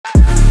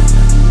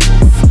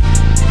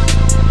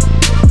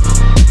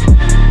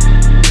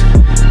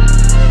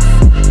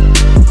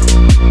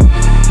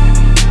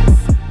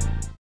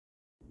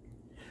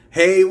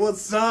Hey,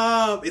 what's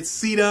up?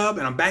 It's CDub,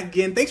 and I'm back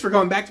again. Thanks for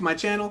coming back to my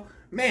channel.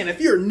 Man, if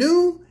you're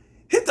new,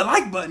 hit the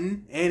like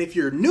button. And if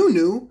you're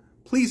new,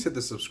 please hit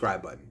the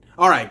subscribe button.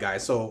 All right,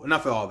 guys, so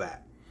enough of all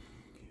that.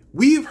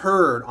 We've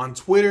heard on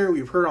Twitter,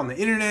 we've heard on the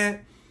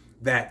internet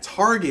that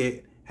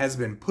Target has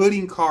been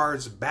putting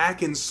cards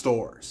back in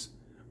stores.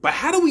 But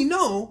how do we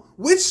know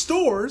which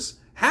stores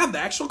have the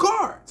actual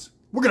cards?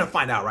 We're going to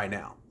find out right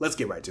now. Let's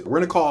get right to it. We're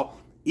going to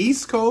call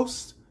East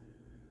Coast,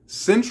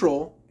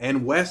 Central,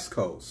 and West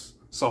Coast.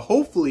 So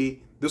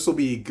hopefully this will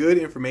be good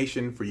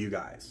information for you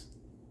guys.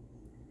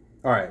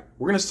 All right,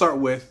 we're going to start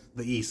with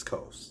the East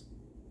Coast.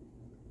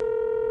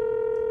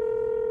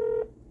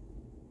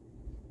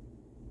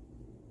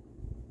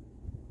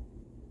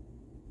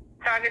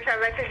 Target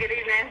Director, good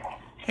evening.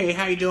 Hey,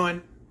 how you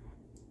doing?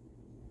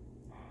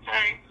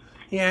 Hi.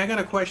 Yeah, I got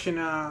a question.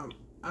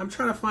 I'm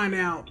trying to find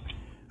out.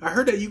 I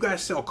heard that you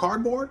guys sell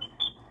cardboard.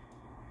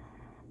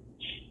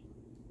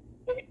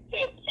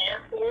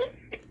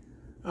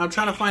 I'm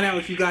trying to find out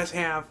if you guys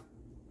have,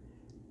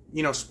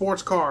 you know,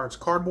 sports cards,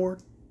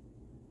 cardboard.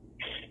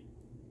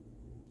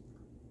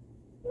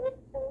 You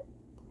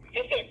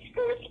said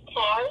sports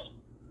cards?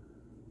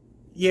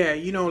 Yeah,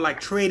 you know,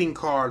 like trading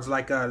cards,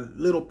 like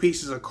little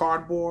pieces of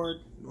cardboard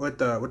with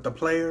the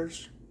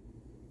players.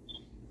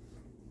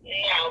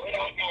 No, we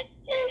don't have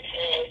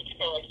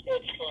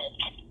sports cards.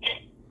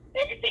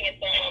 Everything is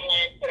done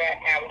online for that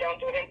now. We don't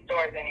do it in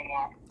stores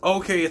anymore.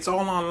 Okay, it's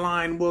all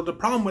online. Well, the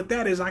problem with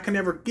that is I can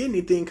never get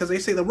anything because they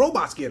say the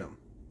robots get them.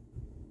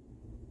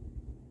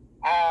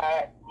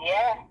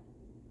 Yeah.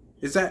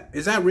 Is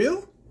that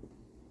real?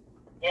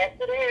 Yes,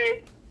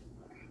 it is.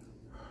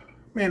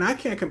 Man, I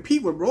can't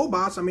compete with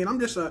robots. I mean, I'm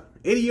just a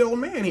 80-year-old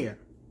man here.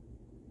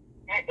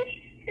 I know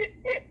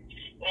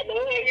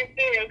how you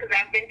feel because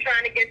I've been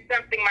trying to get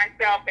something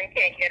myself and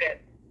can't get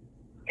it.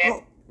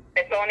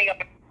 It's only a...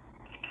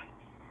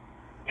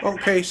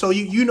 Okay, so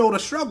you know the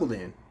struggle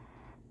then.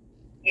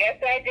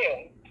 Yes, I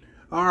do.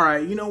 All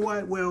right, you know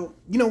what? Well,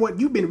 you know what?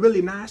 You've been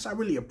really nice. I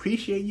really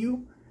appreciate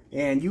you,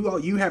 and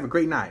you have a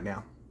great night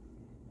now.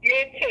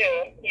 You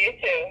too. You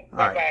too. All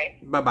Bye-bye.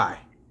 right. Bye-bye.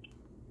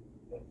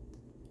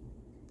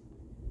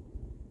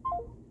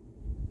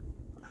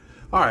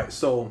 All right,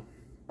 so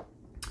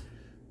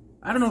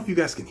I don't know if you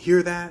guys can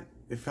hear that,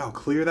 if how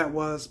clear that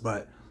was,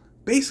 but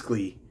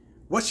basically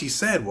what she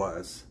said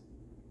was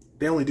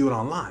they only do it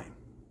online.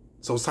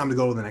 So it's time to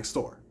go to the next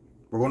store.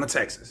 We're going to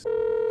Texas.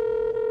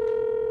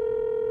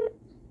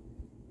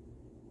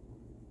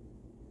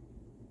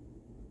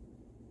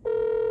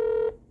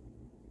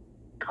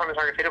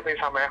 Target, please,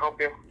 how may I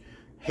help you?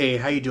 Hey,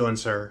 how you doing,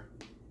 sir?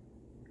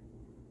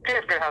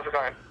 Good, good. How's it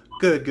going?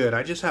 Good, good.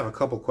 I just have a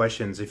couple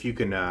questions. If you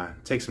can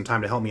take some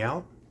time to help me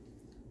out.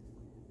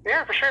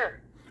 Yeah, for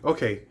sure.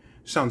 Okay,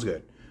 sounds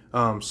good.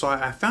 So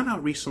I found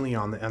out recently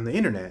on the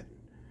internet,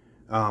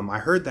 I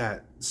heard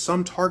that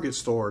some Target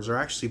stores are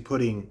actually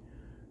putting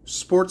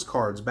sports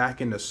cards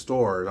back into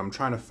stores. I'm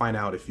trying to find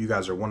out if you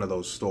guys are one of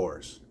those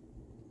stores.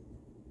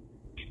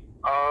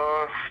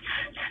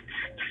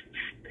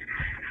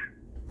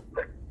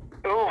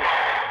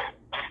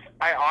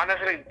 I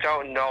honestly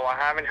don't know. I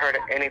haven't heard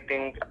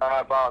anything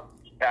about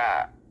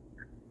that.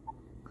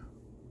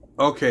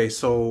 Okay,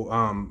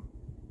 so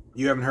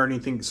you haven't heard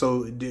anything.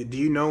 So do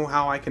you know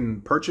how I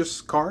can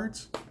purchase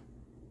cards?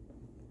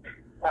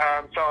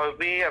 So it'll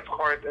be, of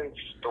course, in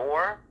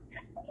store,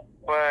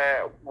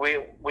 but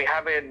we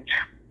haven't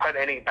put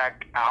any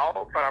back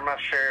out, but I'm not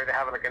sure they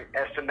have like an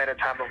estimated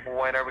time of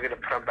when are we going to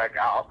put them back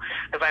out.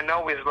 Because I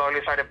know we slowly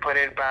started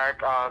putting back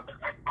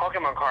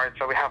Pokemon cards,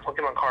 so we have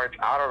Pokemon cards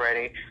out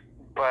already,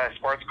 but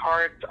sports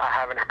cards, I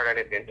haven't heard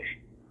anything.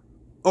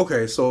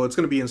 Okay, so it's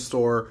going to be in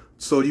store.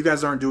 So you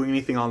guys aren't doing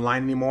anything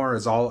online anymore?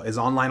 Is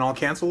online all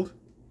canceled?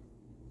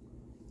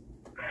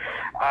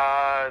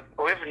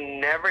 We've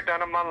never done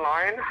them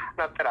online,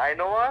 not that I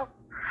know of.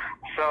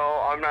 So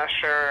I'm not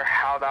sure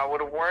how that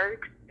would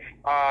work.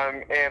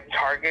 If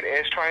Target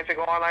is trying to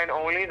go online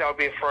only, that would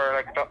be for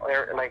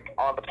like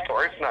all the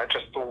stores, not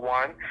just the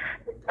one.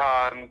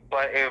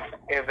 But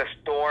if the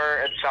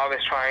store itself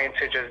is trying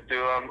to just do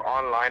them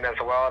online as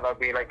well, that would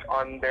be like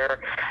on their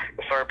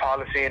store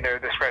policy and their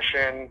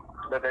discretion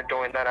that they're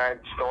doing that at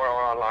store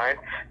or online.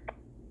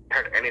 I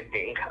heard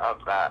anything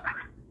of that.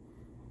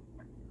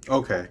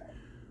 Okay.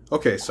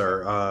 Okay,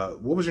 sir.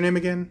 What was your name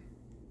again?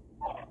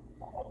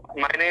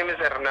 My name is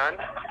Hernan.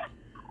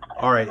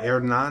 All right,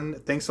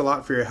 Hernan. Thanks a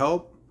lot for your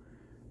help.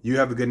 You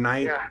have a good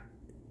night. Yeah.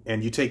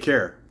 And you take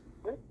care.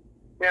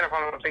 Yeah, no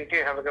problem. Thank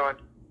you. Have a good one.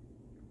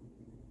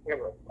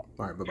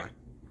 All right, bye-bye.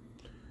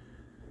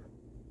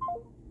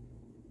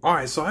 All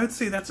right, so I'd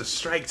say that's a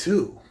strike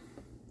two.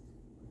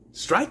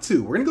 Strike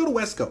two. We're going to go to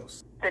West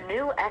Coast. The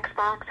new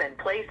Xbox and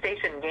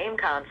PlayStation game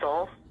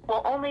consoles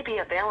will only be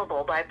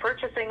available by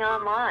purchasing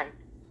online.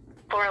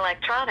 For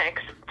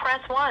electronics,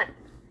 press 1.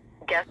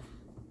 Guess.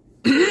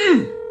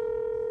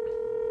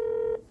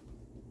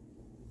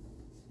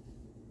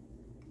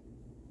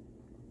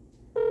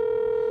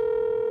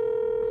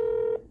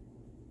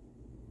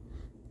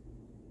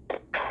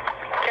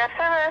 Guest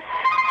service.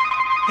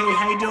 Hey,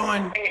 how you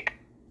doing?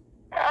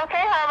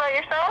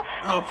 yourself?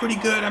 Oh, pretty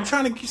good. I'm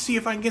trying to see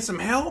if I can get some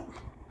help.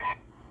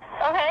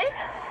 Okay.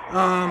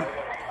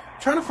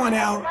 Trying to find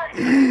out,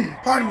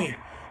 pardon me,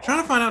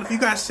 trying to find out if you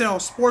guys sell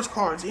sports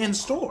cards in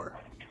store.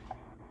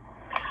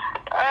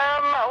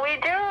 We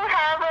do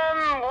have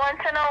them once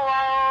in a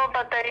while,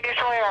 but they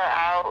usually are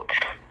out.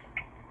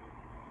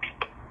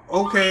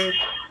 Okay,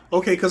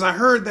 because I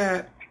heard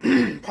that,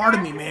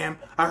 pardon me, ma'am,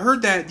 I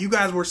heard that you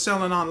guys were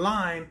selling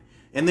online,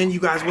 and then you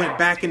guys went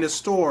back in the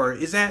store.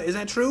 Is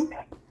that true?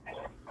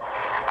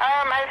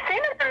 I've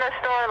seen them in the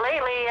store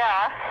lately,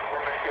 yeah.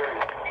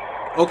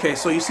 Okay,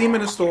 so you see them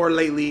in the store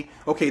lately.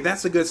 Okay,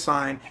 that's a good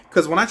sign.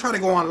 Because when I try to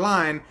go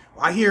online,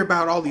 I hear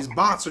about all these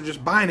bots are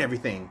just buying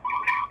everything.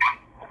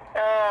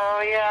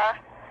 Oh, yeah.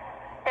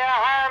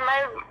 Yeah,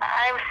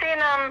 I've seen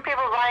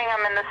people buying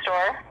them in the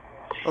store.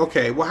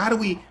 Okay, well, how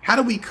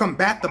do we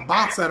combat the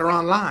bots that are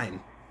online?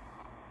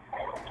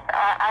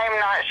 I'm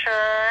not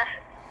sure.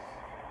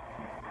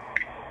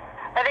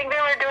 I think they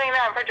were doing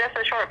that for just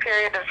a short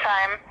period of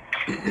time.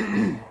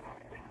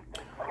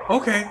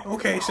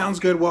 Okay, sounds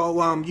good.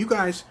 Well, you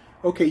guys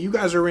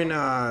are in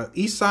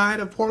east side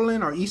of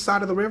Portland or east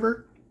side of the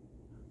river?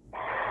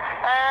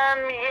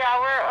 Yeah,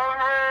 we're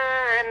over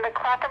in the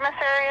Clackamas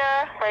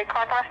area, like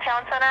Clackamas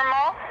Town Center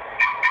Mall.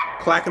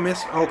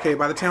 Clackamas? Okay,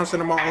 by the Town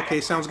Center Mall.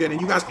 Okay, sounds good. And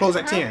you guys close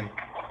at 10?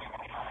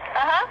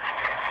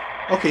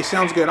 Uh-huh. Okay,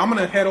 sounds good. I'm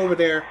going to head over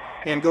there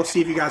and go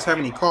see if you guys have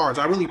any cards.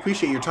 I really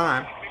appreciate your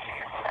time.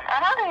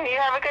 Uh-huh. You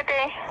have a good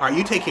day. All right,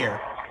 you take care.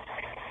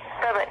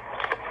 Bye-bye.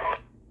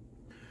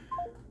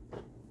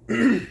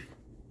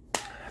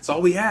 That's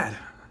all we had.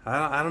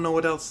 I don't know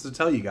what else to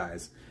tell you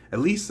guys. At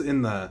least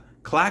in the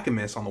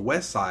Clackamas on the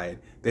west side,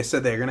 they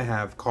said they're going to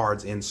have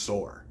cards in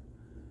store.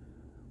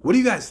 What do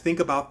you guys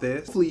think about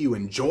this? Hopefully you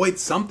enjoyed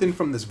something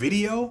from this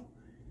video.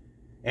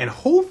 And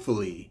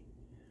hopefully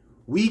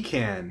we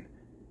can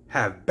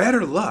have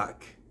better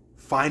luck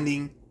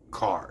finding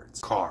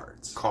cards.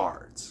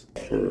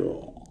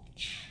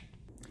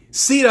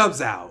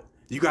 CDub's out.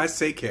 You guys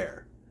take care.